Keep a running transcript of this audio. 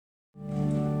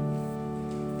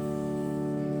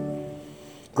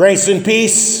Grace and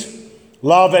peace,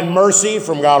 love and mercy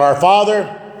from God our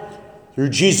Father, through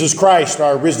Jesus Christ,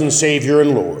 our risen Savior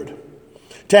and Lord.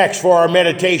 Text for our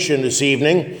meditation this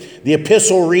evening, the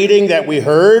epistle reading that we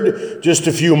heard just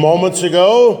a few moments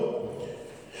ago.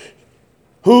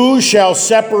 Who shall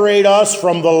separate us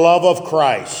from the love of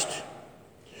Christ?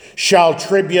 Shall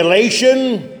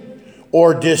tribulation,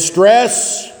 or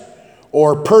distress,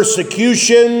 or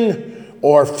persecution,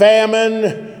 or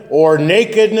famine, or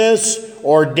nakedness,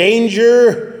 or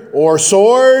danger, or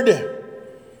sword?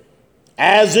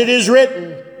 As it is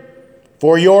written,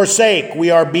 for your sake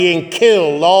we are being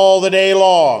killed all the day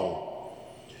long.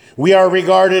 We are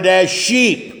regarded as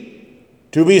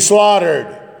sheep to be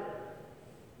slaughtered.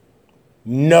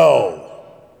 No.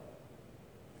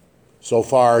 So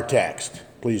far our text.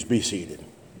 Please be seated.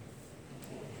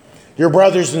 Dear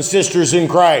brothers and sisters in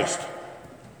Christ,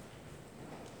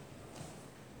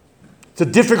 it's a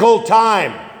difficult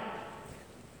time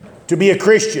to be a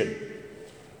Christian.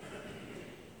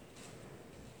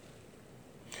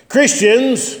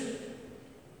 Christians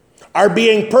are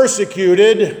being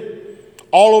persecuted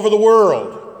all over the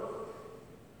world.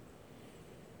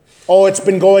 Oh, it's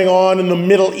been going on in the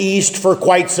Middle East for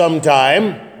quite some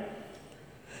time.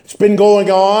 It's been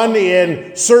going on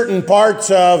in certain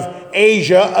parts of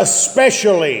Asia,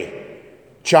 especially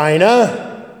China.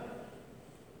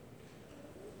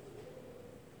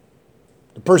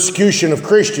 The persecution of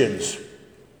Christians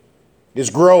is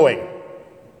growing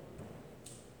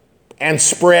and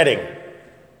spreading.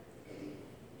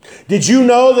 Did you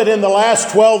know that in the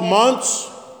last 12 months,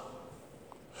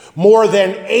 more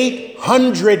than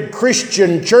 800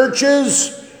 Christian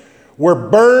churches were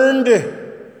burned,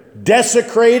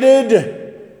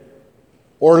 desecrated,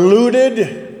 or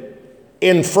looted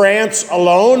in France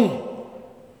alone?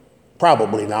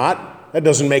 Probably not. That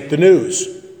doesn't make the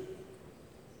news.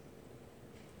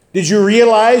 Did you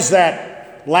realize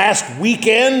that last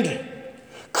weekend,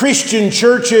 Christian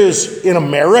churches in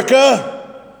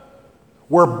America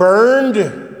were burned,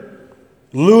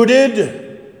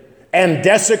 looted, and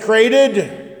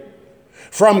desecrated?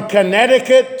 From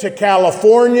Connecticut to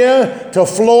California to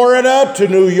Florida to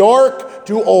New York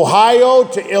to Ohio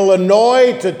to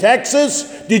Illinois to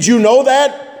Texas. Did you know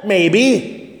that?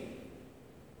 Maybe.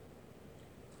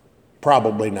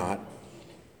 Probably not.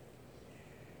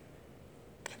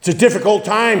 It's a difficult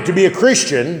time to be a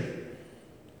Christian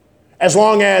as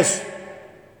long as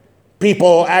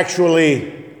people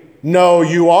actually know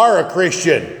you are a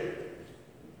Christian.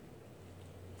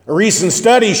 A recent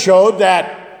study showed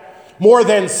that more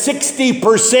than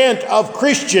 60% of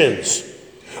Christians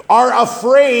are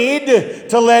afraid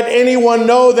to let anyone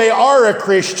know they are a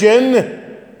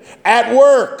Christian at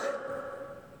work.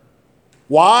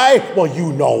 Why? Well,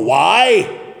 you know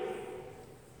why.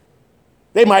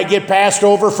 They might get passed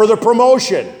over for the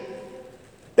promotion.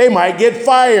 They might get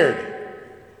fired.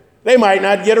 They might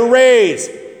not get a raise.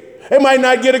 They might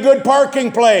not get a good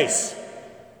parking place.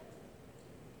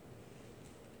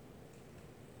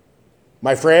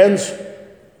 My friends,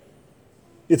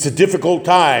 it's a difficult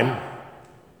time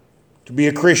to be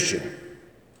a Christian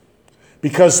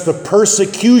because the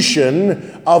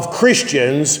persecution of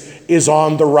Christians is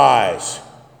on the rise.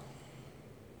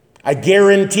 I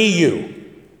guarantee you,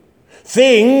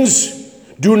 things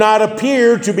do not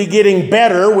appear to be getting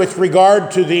better with regard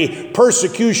to the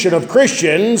persecution of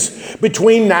Christians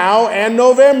between now and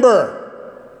November.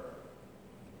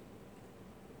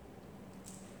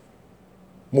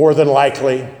 More than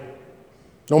likely,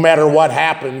 no matter what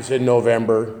happens in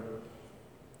November,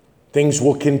 things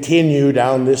will continue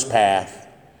down this path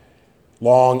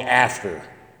long after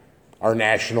our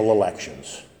national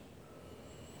elections.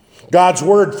 God's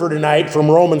word for tonight from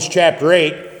Romans chapter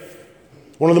 8,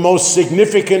 one of the most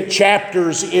significant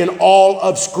chapters in all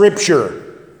of Scripture.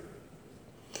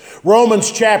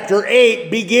 Romans chapter 8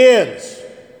 begins,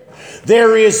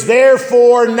 "There is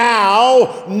therefore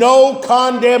now no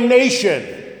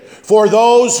condemnation for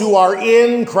those who are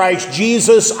in Christ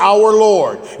Jesus our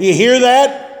Lord." You hear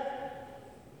that?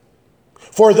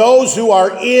 For those who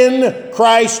are in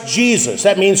Christ Jesus.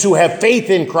 That means who have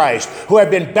faith in Christ, who have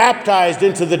been baptized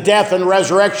into the death and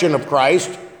resurrection of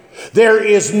Christ. There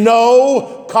is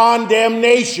no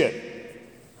condemnation.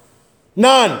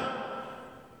 None.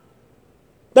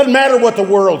 Doesn't matter what the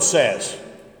world says.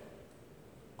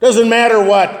 Doesn't matter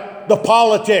what the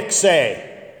politics say.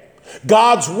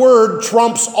 God's word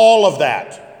trumps all of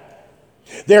that.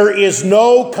 There is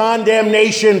no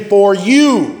condemnation for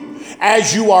you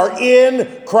as you are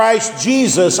in Christ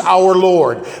Jesus our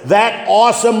Lord. That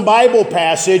awesome Bible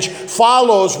passage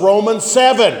follows Romans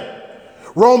 7.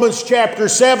 Romans chapter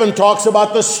 7 talks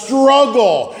about the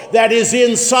struggle that is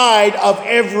inside of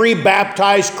every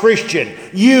baptized Christian.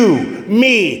 You,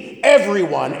 me,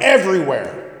 everyone,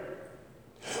 everywhere.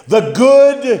 The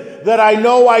good that I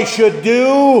know I should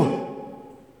do,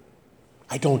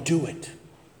 I don't do it.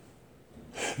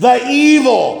 The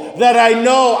evil that I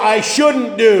know I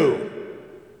shouldn't do,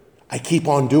 I keep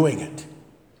on doing it.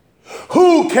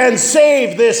 Who can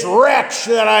save this wretch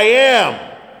that I am?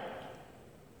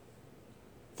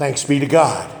 Thanks be to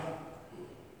God,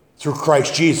 through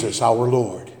Christ Jesus our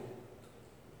Lord.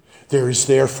 There is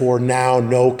therefore now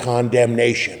no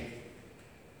condemnation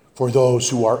for those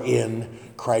who are in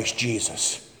Christ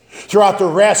Jesus. Throughout the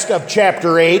rest of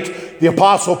chapter 8, the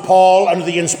Apostle Paul, under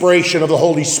the inspiration of the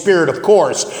Holy Spirit, of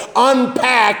course,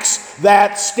 unpacks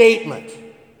that statement.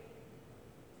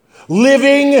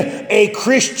 Living a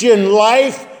Christian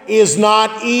life is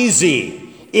not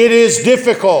easy. It is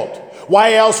difficult.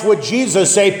 Why else would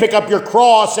Jesus say, pick up your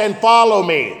cross and follow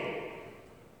me?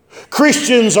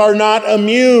 Christians are not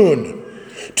immune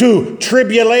to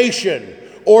tribulation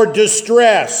or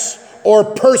distress or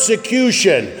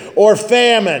persecution or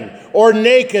famine or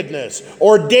nakedness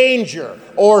or danger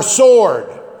or sword.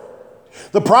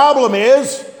 The problem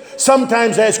is,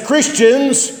 sometimes as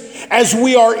Christians, as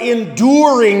we are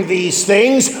enduring these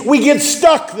things, we get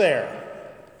stuck there.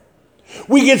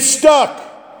 We get stuck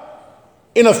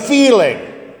in a feeling,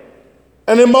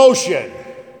 an emotion,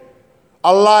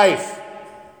 a life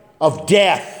of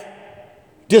death,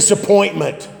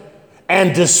 disappointment,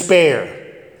 and despair.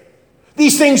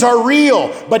 These things are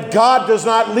real, but God does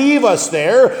not leave us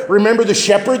there. Remember the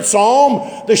shepherd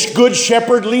psalm? The good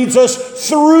shepherd leads us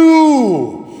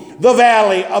through the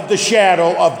valley of the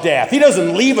shadow of death. He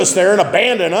doesn't leave us there and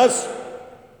abandon us.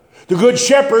 The good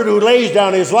shepherd who lays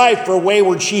down his life for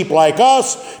wayward sheep like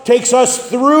us takes us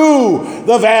through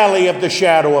the valley of the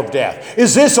shadow of death.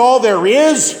 Is this all there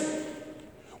is?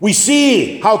 We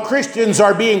see how Christians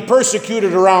are being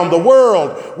persecuted around the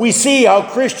world. We see how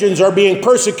Christians are being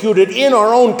persecuted in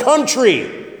our own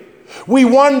country. We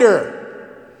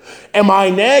wonder, am I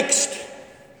next?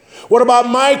 What about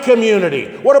my community?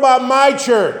 What about my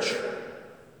church?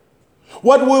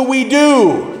 What will we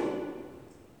do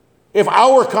if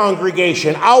our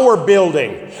congregation, our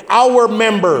building, our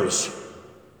members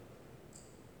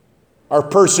are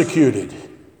persecuted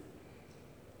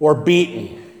or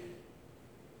beaten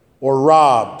or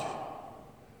robbed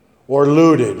or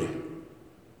looted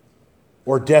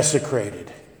or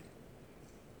desecrated?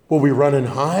 Will we run and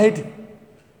hide?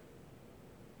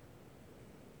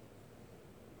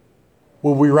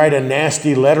 Will we write a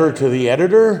nasty letter to the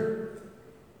editor?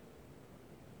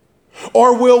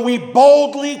 Or will we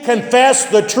boldly confess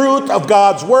the truth of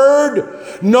God's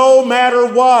word no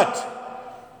matter what?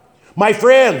 My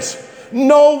friends,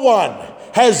 no one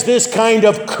has this kind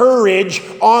of courage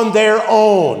on their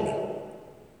own.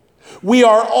 We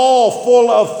are all full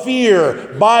of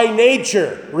fear by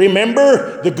nature.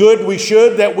 Remember, the good we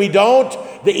should that we don't,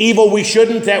 the evil we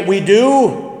shouldn't that we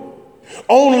do.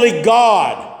 Only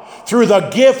God, through the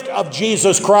gift of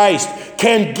Jesus Christ,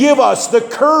 can give us the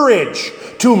courage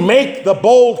to make the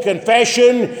bold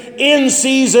confession in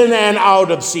season and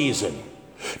out of season.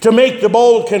 To make the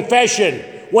bold confession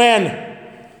when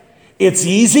it's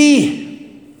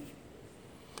easy,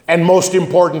 and most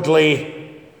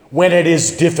importantly, when it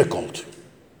is difficult.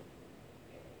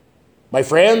 My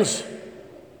friends,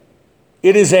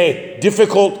 it is a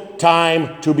difficult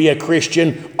time to be a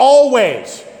Christian,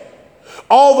 always.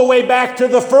 All the way back to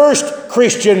the first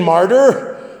Christian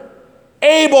martyr,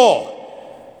 Abel.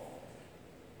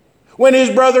 When his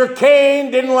brother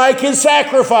Cain didn't like his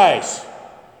sacrifice.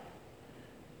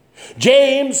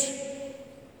 James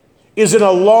is in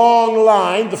a long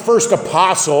line, the first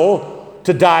apostle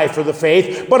to die for the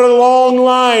faith, but a long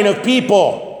line of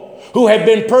people who have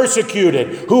been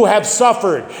persecuted, who have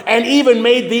suffered, and even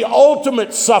made the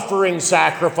ultimate suffering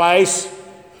sacrifice,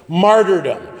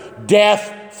 martyrdom,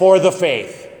 death for the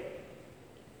faith.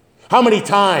 How many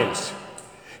times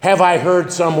have I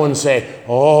heard someone say,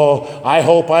 oh, I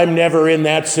hope I'm never in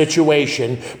that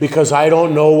situation because I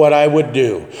don't know what I would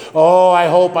do. Oh, I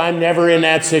hope I'm never in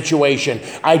that situation.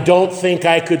 I don't think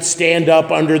I could stand up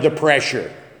under the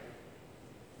pressure.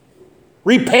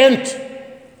 Repent.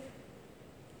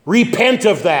 Repent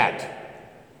of that.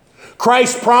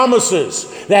 Christ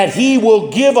promises that he will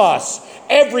give us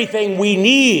everything we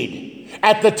need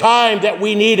at the time that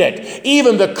we need it,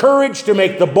 even the courage to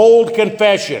make the bold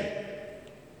confession.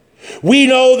 We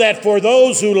know that for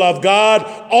those who love God,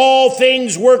 all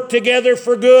things work together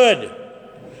for good,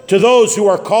 to those who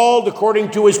are called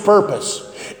according to his purpose.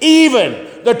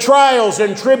 Even the trials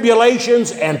and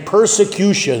tribulations and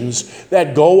persecutions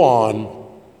that go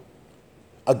on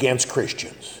against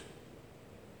Christians.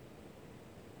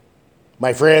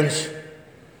 My friends,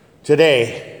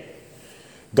 today,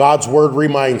 God's word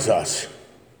reminds us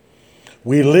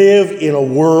we live in a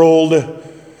world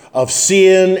of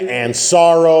sin and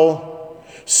sorrow,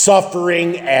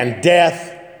 suffering and death.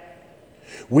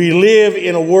 We live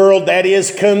in a world that is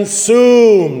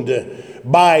consumed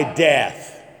by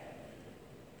death.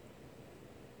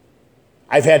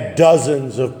 I've had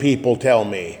dozens of people tell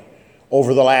me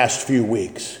over the last few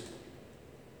weeks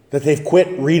that they've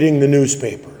quit reading the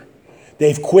newspaper.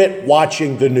 They've quit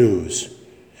watching the news.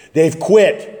 They've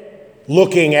quit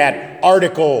looking at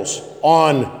articles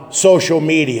on social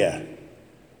media.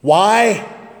 Why?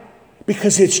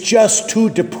 Because it's just too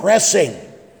depressing.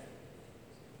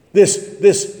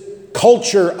 This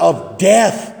culture of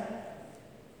death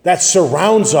that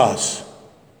surrounds us.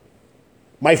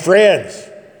 My friends,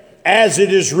 as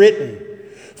it is written,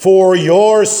 for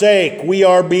your sake we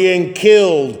are being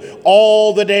killed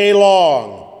all the day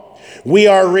long. We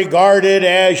are regarded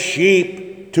as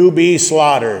sheep to be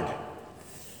slaughtered.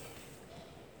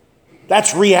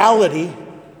 That's reality.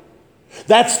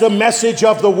 That's the message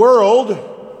of the world.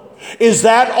 Is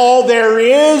that all there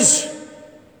is?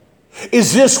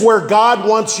 Is this where God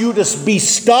wants you to be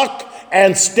stuck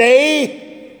and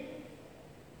stay?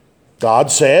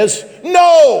 God says,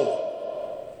 no.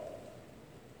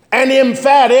 An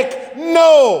emphatic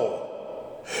no.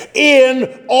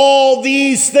 In all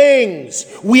these things,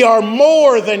 we are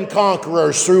more than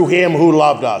conquerors through him who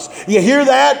loved us. You hear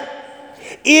that?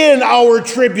 In our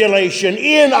tribulation,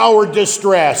 in our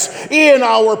distress, in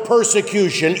our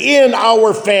persecution, in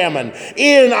our famine,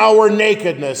 in our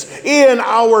nakedness, in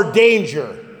our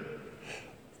danger,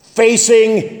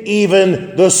 facing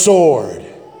even the sword.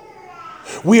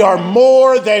 We are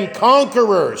more than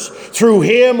conquerors through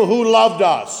him who loved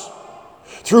us,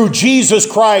 through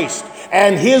Jesus Christ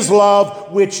and his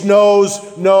love which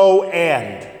knows no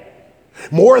end.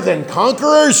 More than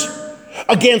conquerors?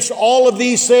 Against all of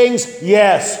these things?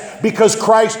 Yes, because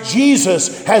Christ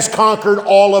Jesus has conquered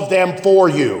all of them for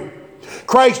you.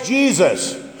 Christ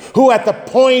Jesus, who at the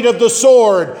point of the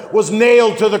sword was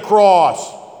nailed to the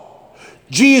cross.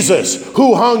 Jesus,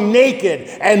 who hung naked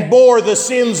and bore the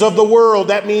sins of the world,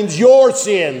 that means your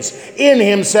sins, in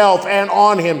himself and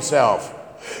on himself.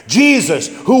 Jesus,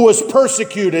 who was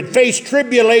persecuted, faced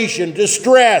tribulation,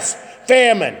 distress,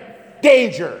 famine,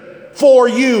 danger for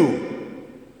you.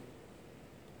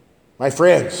 My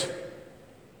friends,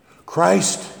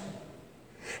 Christ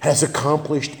has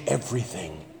accomplished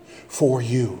everything for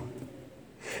you.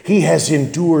 He has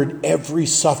endured every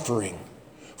suffering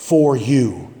for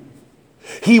you.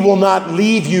 He will not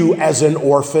leave you as an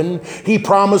orphan. He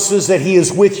promises that he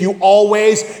is with you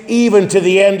always, even to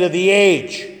the end of the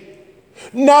age.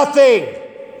 Nothing,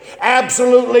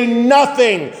 absolutely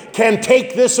nothing can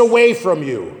take this away from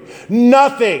you.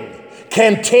 Nothing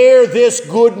can tear this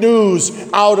good news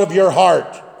out of your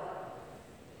heart.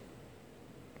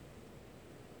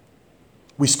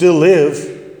 We still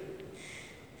live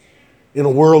in a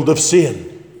world of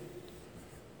sin.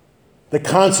 The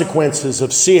consequences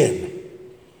of sin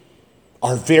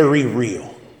are very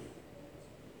real.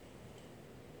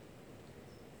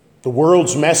 The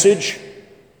world's message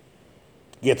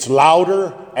gets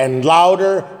louder and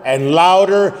louder and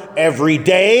louder every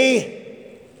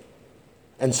day.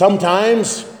 And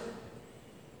sometimes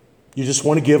you just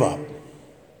want to give up.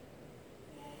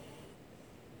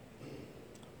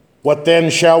 What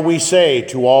then shall we say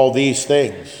to all these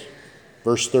things?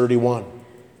 Verse 31.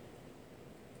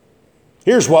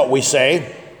 Here's what we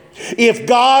say. If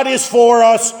God is for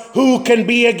us, who can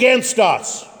be against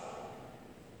us?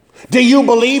 Do you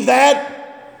believe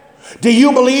that? Do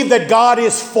you believe that God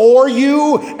is for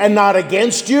you and not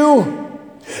against you?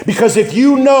 Because if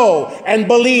you know and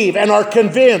believe and are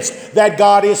convinced that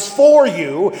God is for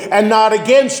you and not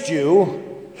against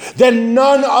you, then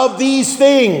none of these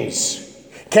things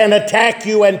can attack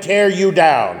you and tear you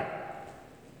down.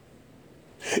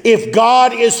 If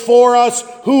God is for us,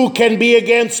 who can be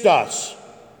against us?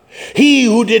 He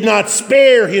who did not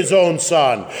spare his own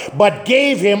son, but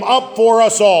gave him up for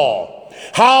us all,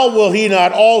 how will he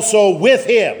not also with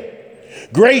him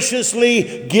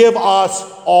graciously give us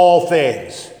all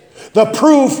things? The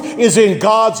proof is in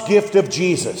God's gift of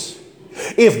Jesus.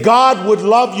 If God would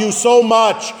love you so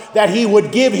much that he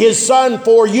would give his son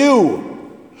for you,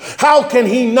 how can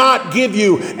he not give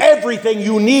you everything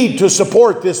you need to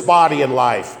support this body and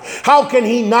life? How can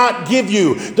he not give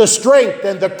you the strength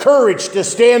and the courage to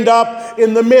stand up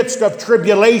in the midst of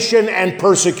tribulation and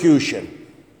persecution?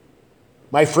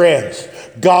 My friends,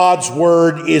 God's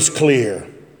word is clear.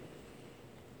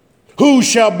 Who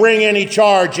shall bring any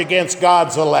charge against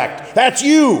God's elect? That's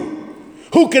you.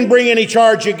 Who can bring any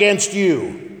charge against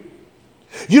you?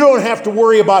 You don't have to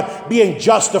worry about being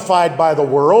justified by the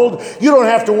world. You don't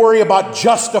have to worry about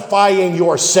justifying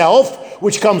yourself,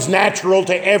 which comes natural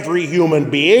to every human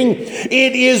being.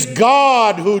 It is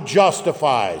God who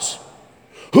justifies.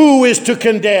 Who is to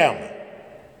condemn?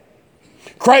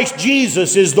 Christ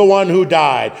Jesus is the one who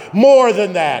died. More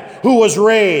than that, who was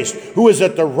raised, who is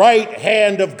at the right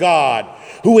hand of God,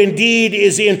 who indeed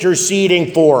is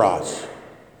interceding for us.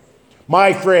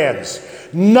 My friends,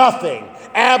 nothing,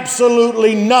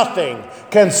 absolutely nothing,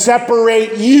 can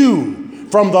separate you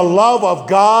from the love of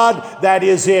God that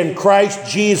is in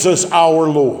Christ Jesus our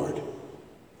Lord.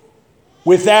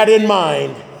 With that in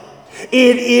mind,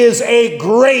 it is a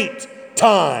great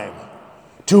time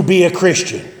to be a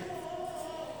Christian.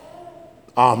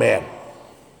 Amen.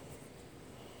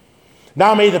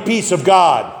 Now may the peace of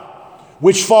God,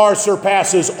 which far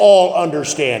surpasses all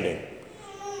understanding,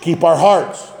 keep our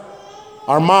hearts,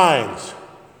 our minds,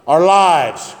 our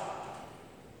lives,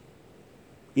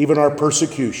 even our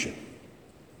persecution,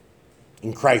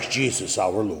 in Christ Jesus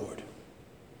our Lord.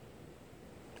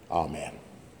 Amen.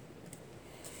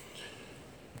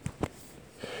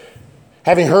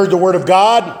 Having heard the word of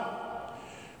God,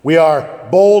 we are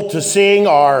bold to sing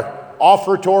our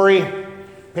offertory,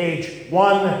 page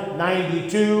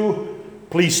 192.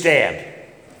 Please stand.